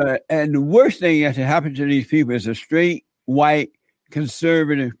the worst thing that can happen to these people is a straight, white,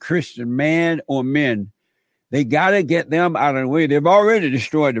 conservative, Christian man or men. They got to get them out of the way. They've already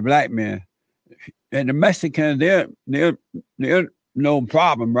destroyed the black man. And the Mexicans, they're no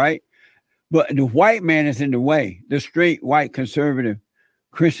problem, right? But the white man is in the way. The straight, white, conservative,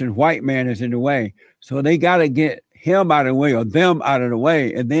 Christian white man is in the way. So they got to get him out of the way or them out of the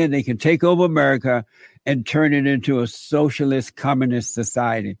way. And then they can take over America and turn it into a socialist communist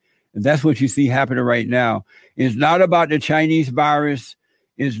society. And that's what you see happening right now. It's not about the Chinese virus.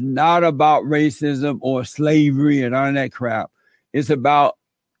 It's not about racism or slavery and all that crap. It's about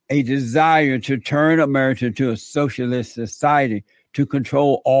a desire to turn America into a socialist society to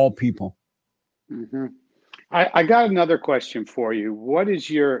control all people. Mm-hmm. I got another question for you. What is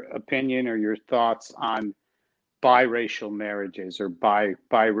your opinion or your thoughts on biracial marriages or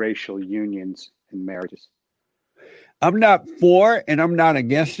biracial unions and marriages? I'm not for it and I'm not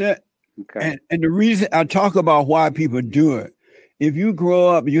against it. Okay. And the reason I talk about why people do it, if you grow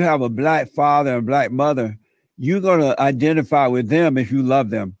up, you have a black father and black mother, you're going to identify with them if you love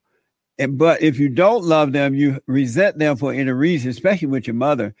them. But if you don't love them, you resent them for any reason, especially with your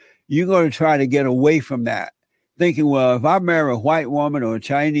mother, you're going to try to get away from that, thinking, well, if I marry a white woman or a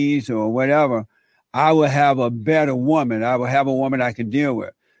Chinese or whatever, I will have a better woman. I will have a woman I can deal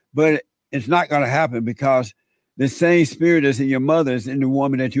with. But it's not going to happen because the same spirit that's in your mother is in the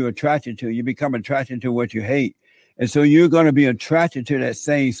woman that you're attracted to. You become attracted to what you hate. And so you're going to be attracted to that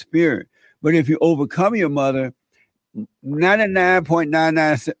same spirit. But if you overcome your mother,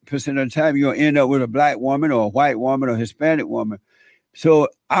 99.99% of the time, you're going to end up with a black woman or a white woman or Hispanic woman. So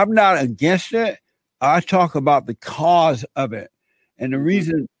I'm not against it. I talk about the cause of it. And the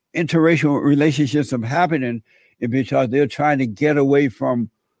reason interracial relationships are happening is because they're trying to get away from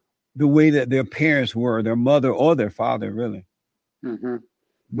the way that their parents were, their mother or their father, really. Mm-hmm.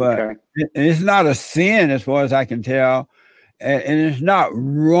 But it's not a sin as far as I can tell. And it's not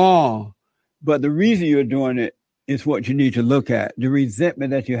wrong. But the reason you're doing it is what you need to look at, the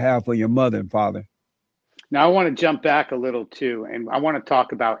resentment that you have for your mother and father. Now, I want to jump back a little too, and I want to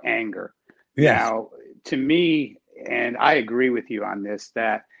talk about anger. Yes. Now, to me, and I agree with you on this,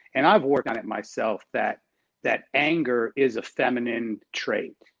 that, and I've worked on it myself, that anger is a feminine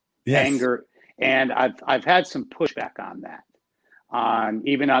trait. Yes. Anger, and I've had some pushback on that, on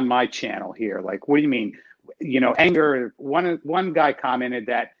even on my channel here. Like, what do you mean? Anger. One guy commented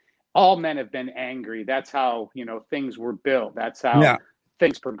that all men have been angry. That's how things were built. That's how Yeah.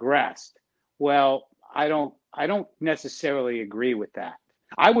 things progressed. Well, I don't necessarily agree with that.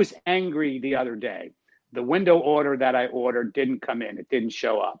 I was angry the other day. The window order that I ordered didn't come in. It didn't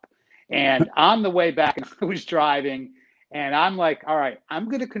show up. And on the way back, I was driving, and I'm like, all right, I'm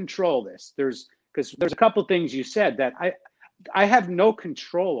going to control this. Because there's a couple things you said that I have no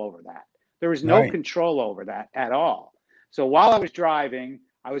control over that. There is no Right. control over that at all. So while I was driving,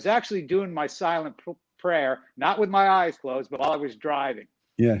 I was actually doing my silent prayer, not with my eyes closed, but while I was driving.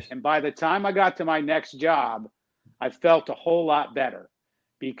 Yes. And by the time I got to my next job, I felt a whole lot better,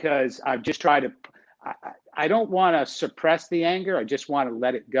 because I've just tried to, I don't want to suppress the anger. I just want to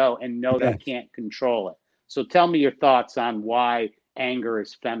let it go and know that I Yes. can't control it. So tell me your thoughts on why anger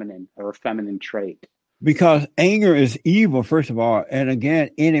is feminine, or a feminine trait. Because anger is evil, first of all. And again,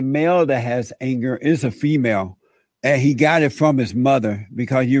 any male that has anger is a female. And he got it from his mother,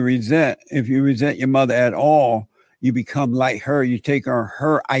 because if you resent your mother at all, you become like her. You take on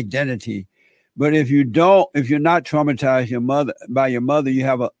her identity. But if you're not traumatized by your mother, you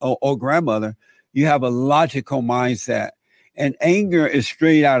have or grandmother, you have a logical mindset. And anger is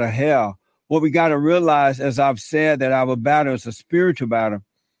straight out of hell. What we got to realize, as I've said, that our battle is a spiritual battle.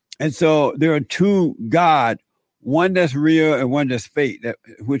 And so there are two God, one that's real and one that's fake,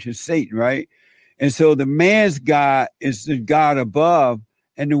 which is Satan, right? And so the man's God is the God above,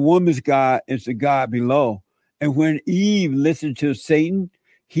 and the woman's God is the God below. And when Eve listened to Satan,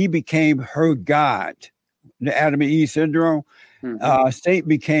 he became her God. The Adam and Eve syndrome, Satan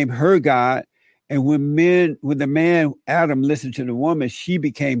became her God. And when the man Adam listened to the woman, she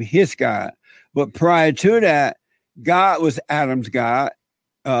became his God. But prior to that, God was Adam's God.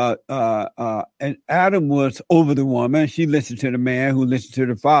 And Adam was over the woman. She listened to the man who listened to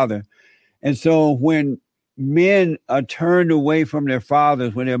the father. And so when men are turned away from their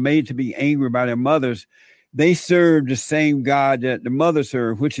fathers, when they're made to be angry by their mothers, they serve the same God that the mother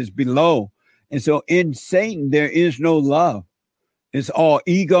served, which is below. And so in Satan, there is no love. It's all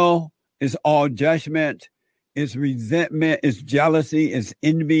ego. It's all judgment. It's resentment. It's jealousy. It's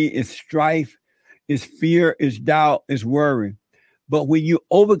envy. It's strife. It's fear. It's doubt. It's worry. But when you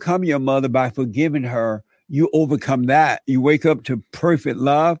overcome your mother by forgiving her, you overcome that. You wake up to perfect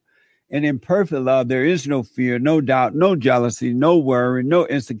love. And in perfect love, there is no fear, no doubt, no jealousy, no worry, no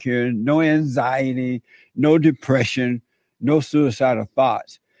insecurity, no anxiety, no depression, no suicidal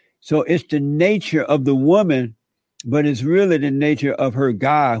thoughts. So it's the nature of the woman, but it's really the nature of her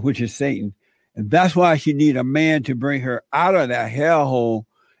God, which is Satan. And that's why she needs a man to bring her out of that hellhole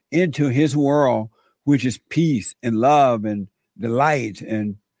into his world, which is peace and love and delight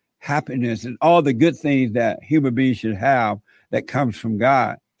and happiness and all the good things that human beings should have that comes from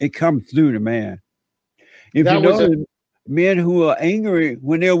God. It comes through the man. If That you was know, men who are angry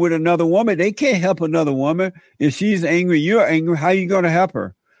when they're with another woman, they can't help another woman. If she's angry, you're angry, how are you going to help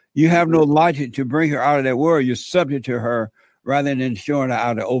her? You have no logic to bring her out of that world. You're subject to her rather than showing her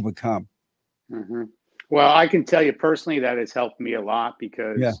how to overcome. Well, I can tell you personally that it's helped me a lot, Yeah.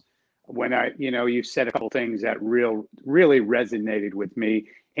 because when you said a couple things that really resonated with me,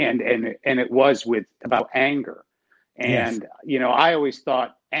 and it was about anger. Yes. And I always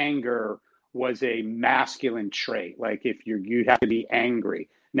thought anger was a masculine trait. Like, if you have to be angry.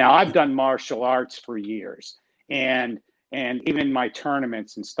 Now, I've done martial arts for years, and even in my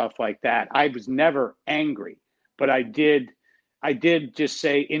tournaments and stuff like that, I was never angry, but I did just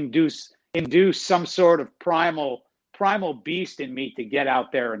say induce some sort of primal beast in me to get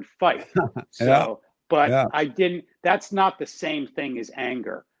out there and fight. Yeah. So, but Yeah. I didn't. That's not the same thing as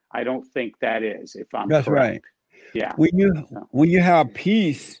anger. I don't think that is, if I'm That's correct. right. Yeah. When you have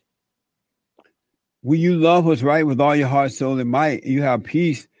peace, when you love what's right with all your heart, soul, and might, you have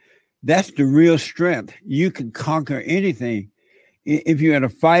peace. That's the real strength. You can conquer anything. If you're in a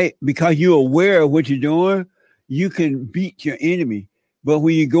fight, because you're aware of what you're doing, you can beat your enemy. But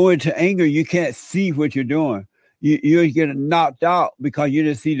when you go into anger, you can't see what you're doing. You're getting knocked out because you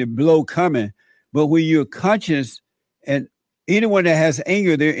didn't see the blow coming. But when you're conscious, and anyone that has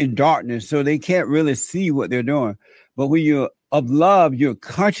anger, they're in darkness, so they can't really see what they're doing. But when you're of love, you're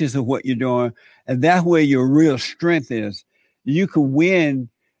conscious of what you're doing, and that's where your real strength is. You can win,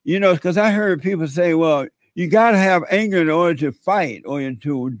 because I heard people say, well, you got to have anger in order to fight or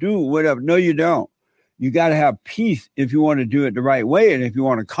to do whatever. No, you don't. You got to have peace if you want to do it the right way. And if you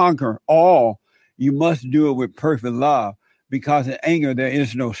want to conquer all, you must do it with perfect love, because in anger, there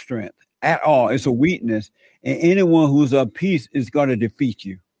is no strength at all. It's a weakness. And anyone who's of peace is going to defeat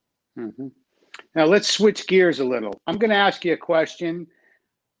you. Mm-hmm. Now, let's switch gears a little. I'm going to ask you a question.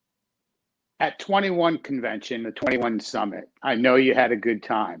 At 21 convention, the 21 summit, I know you had a good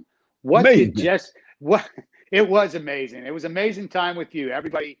time. What Amazing. It was amazing. It was amazing time with you.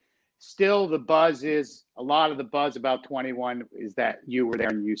 Everybody, still the buzz is, a lot of the buzz about 21 is that you were there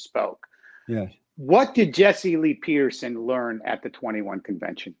and you spoke. Yes. What did Jesse Lee Peterson learn at the 21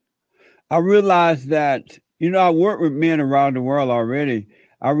 convention? I realized that, I work with men around the world already.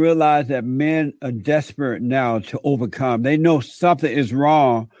 I realized that men are desperate now to overcome. They know something is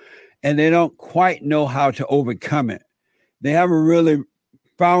wrong, and they don't quite know how to overcome it. They haven't really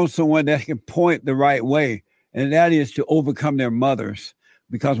found someone that can point the right way, and that is to overcome their mothers.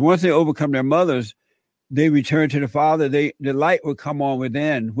 Because once they overcome their mothers, they return to the Father. The light will come on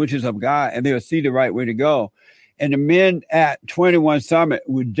within, which is of God, and they'll see the right way to go. And the men at 21 Summit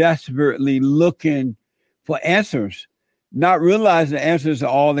were desperately looking for answers, not realizing the answers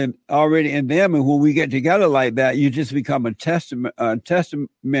are all already in them. And when we get together like that, you just become a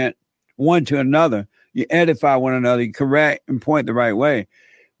testament one to another. You edify one another, you correct and point the right way.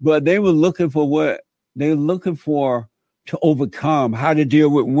 But they were looking for to overcome, how to deal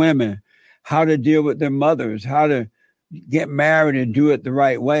with women, how to deal with their mothers, how to get married and do it the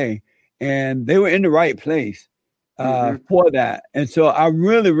right way. And they were in the right place for that. And so I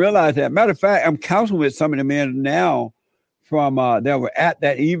really realized that. Matter of fact, I'm counseling with some of the men now from that were at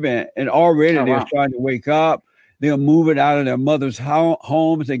that event, and already they're starting to wake up. They're moving out of their mother's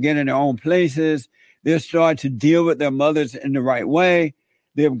homes. They're getting their own places. They're starting to deal with their mothers in the right way.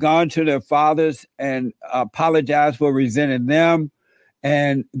 They've gone to their fathers and apologized for resenting them.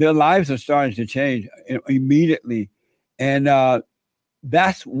 And their lives are starting to change immediately. And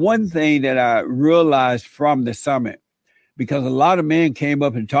that's one thing that I realized from the summit, because a lot of men came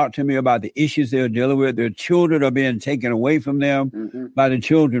up and talked to me about the issues they're dealing with. Their children are being taken away from them by the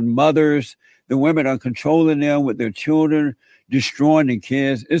children's mothers. The women are controlling them with their children, destroying the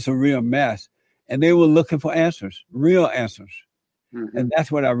kids. It's a real mess. And they were looking for answers, real answers. And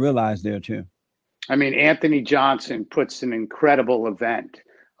that's what I realized there too. I mean, Anthony Johnson puts an incredible event.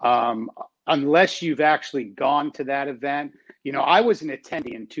 Unless you've actually gone to that event, I was an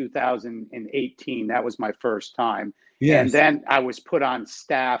attendee in 2018. That was my first time. Yes. And then I was put on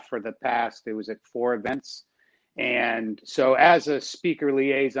staff for the past, it was at 4 events. And so as a speaker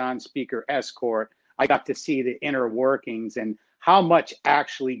liaison, speaker escort, I got to see the inner workings and how much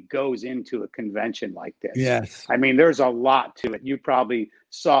actually goes into a convention like this. Yes. I mean, there's a lot to it. You probably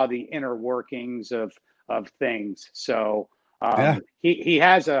saw the inner workings of things. So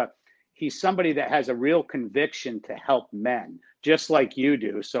he's somebody that has a real conviction to help men, just like you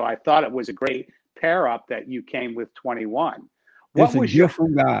do. So I thought it was a great pair up that you came with 21. What was your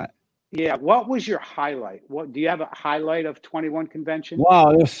from God? Yeah. What was your highlight? Do you have a highlight of 21 convention?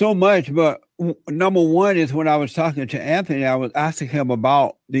 Wow, there's so much, but number one is when I was talking to Anthony, I was asking him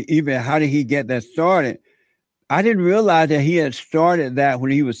about the event. How did he get that started? I didn't realize that he had started that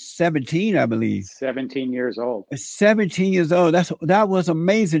when he was 17, I believe. 17 years old. 17 years old. That was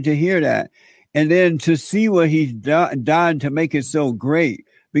amazing to hear that. And then to see what he's done to make it so great,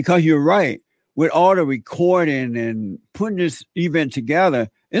 because you're right. With all the recording and putting this event together,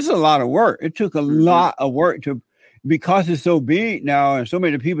 it's a lot of work. It took a lot of work because it's so big now and so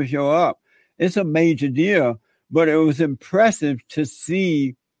many people show up. It's a major deal, but it was impressive to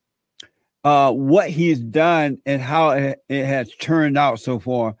see what he's done and how it has turned out so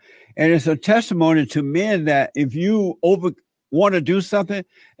far. And it's a testimony to men that if you want to do something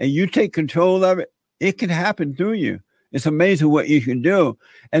and you take control of it, it can happen through you. It's amazing what you can do.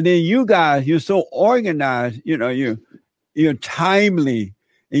 And then you guys, you're so organized, you're timely,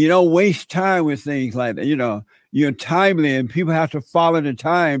 and you don't waste time with things like that. You're timely and people have to follow the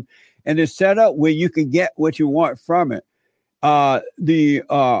time, and it's set up where you can get what you want from it. The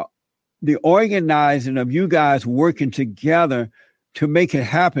organizing of you guys working together to make it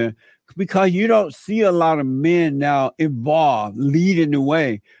happen, because you don't see a lot of men now involved, leading the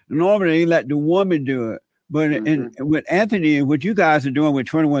way. Normally they let the woman do it. But with Anthony and what you guys are doing with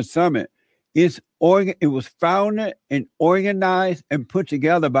 21 Summit, it was founded and organized and put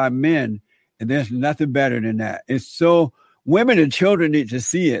together by men. And there's nothing better than that. It's so women and children need to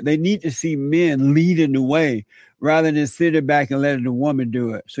see it. They need to see men leading the way rather than sitting back and letting the woman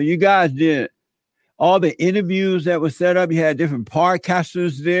do it. So you guys did all the interviews that were set up. You had different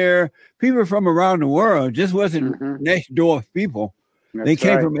podcasters there, people from around the world. Just wasn't next door people. They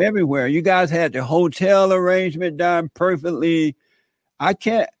came from everywhere. You guys had the hotel arrangement done perfectly.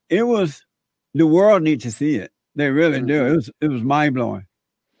 The world needs to see it. They really do. It was mind blowing.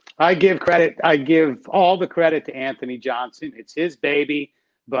 I give all the credit to Anthony Johnson. It's his baby,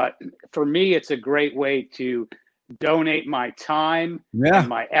 but for me, it's a great way to donate my time and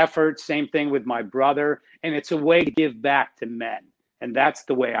my effort. Same thing with my brother. And it's a way to give back to men. And that's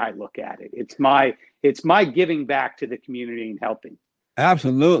the way I look at it. It's my giving back to the community and helping.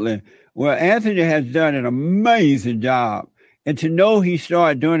 Absolutely. Well, Anthony has done an amazing job. And to know he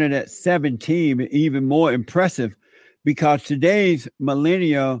started doing it at 17, even more impressive, because today's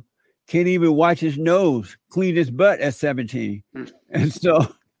millennial can't even watch his nose, clean his butt at 17. And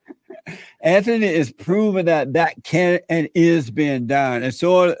so Anthony is proving that can and is being done. And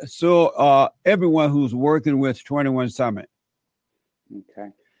so everyone who's working with 21 Summit. Okay.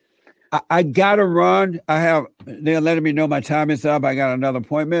 I got to run. They're letting me know my time is up. I got another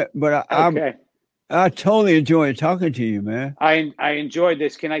appointment, but I totally enjoyed talking to you, man. I enjoyed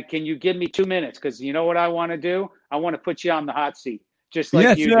this. Can you give me 2 minutes? Because you know what I want to do? I want to put you on the hot seat, just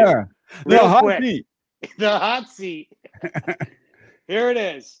like you sir. Real the hot quick. Seat. The hot seat. Here it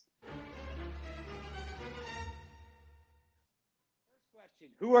is. First question: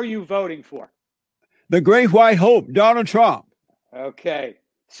 who are you voting for? The Great White Hope, Donald Trump. Okay.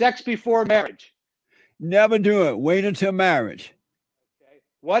 Sex before marriage. Never do it. Wait until marriage. Okay.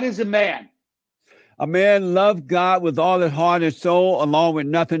 What is a man? A man loves God with all his heart and soul, along with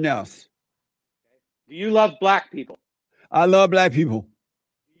nothing else. Do you love black people? I love black people.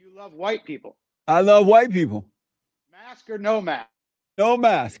 Do you love white people? I love white people. Mask or no mask? No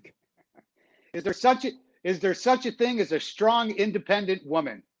mask. Is there such a thing as a strong, independent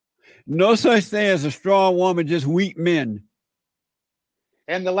woman? No such thing as a strong woman, just weak men.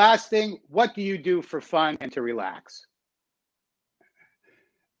 And the last thing, what do you do for fun and to relax?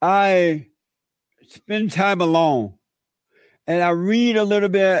 I spend time alone. And I read a little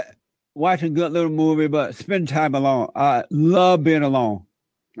bit, watch a good little movie, but spend time alone. I love being alone.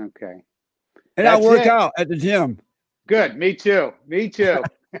 Okay. And I work out at the gym. Good. Me too.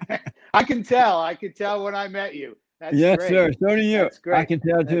 I can tell when I met you. That's yes, great. Sir. So do you. That's great. I can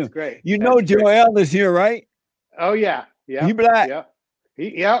tell too. That's great. You know Joel is here, right? Oh, yeah. Yeah. You black. Yeah.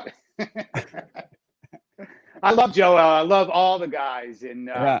 Yep. I love Joel. I love all the guys.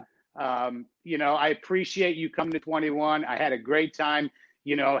 And, I appreciate you coming to 21. I had a great time,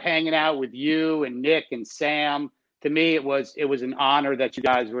 hanging out with you and Nick and Sam. To me, it was an honor that you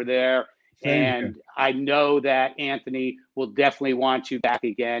guys were there. And I know that Anthony will definitely want you back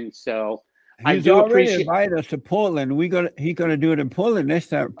again. So I do appreciate. Invited us to Portland. He's gonna do it in Portland next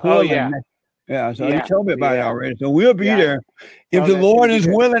time. Portland. So he told me about it already. So we'll be there. If the Lord is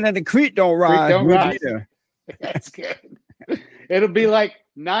willing and the creek don't rise, we'll be there. That's good. It'll be like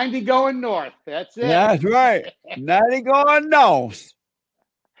 90 going north. That's it. That's right. 90 going north.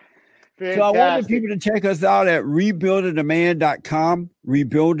 Fantastic. So I want the people to check us out at rebuildingtheman.com,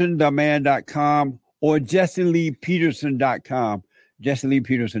 rebuildingtheman.com, or JesseLeePeterson.com,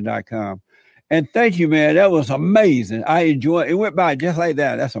 JesseLeePeterson.com. And thank you, man. That was amazing. I enjoyed it. It went by just like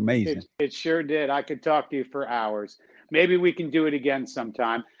that. That's amazing. It sure did. I could talk to you for hours. Maybe we can do it again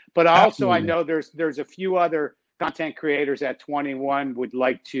sometime. But also, I know there's a few other content creators at 21 would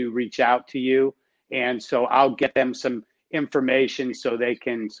like to reach out to you. And so I'll get them some information so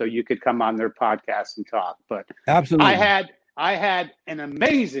you could come on their podcast and talk. But absolutely, I had an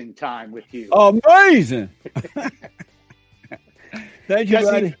amazing time with you. Amazing. Thank you,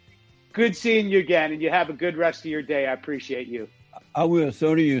 buddy. Good seeing you again, and you have a good rest of your day. I appreciate you. I will.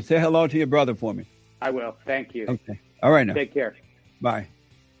 So do you. Say hello to your brother for me. I will. Thank you. Okay. All right now. Take care. Bye.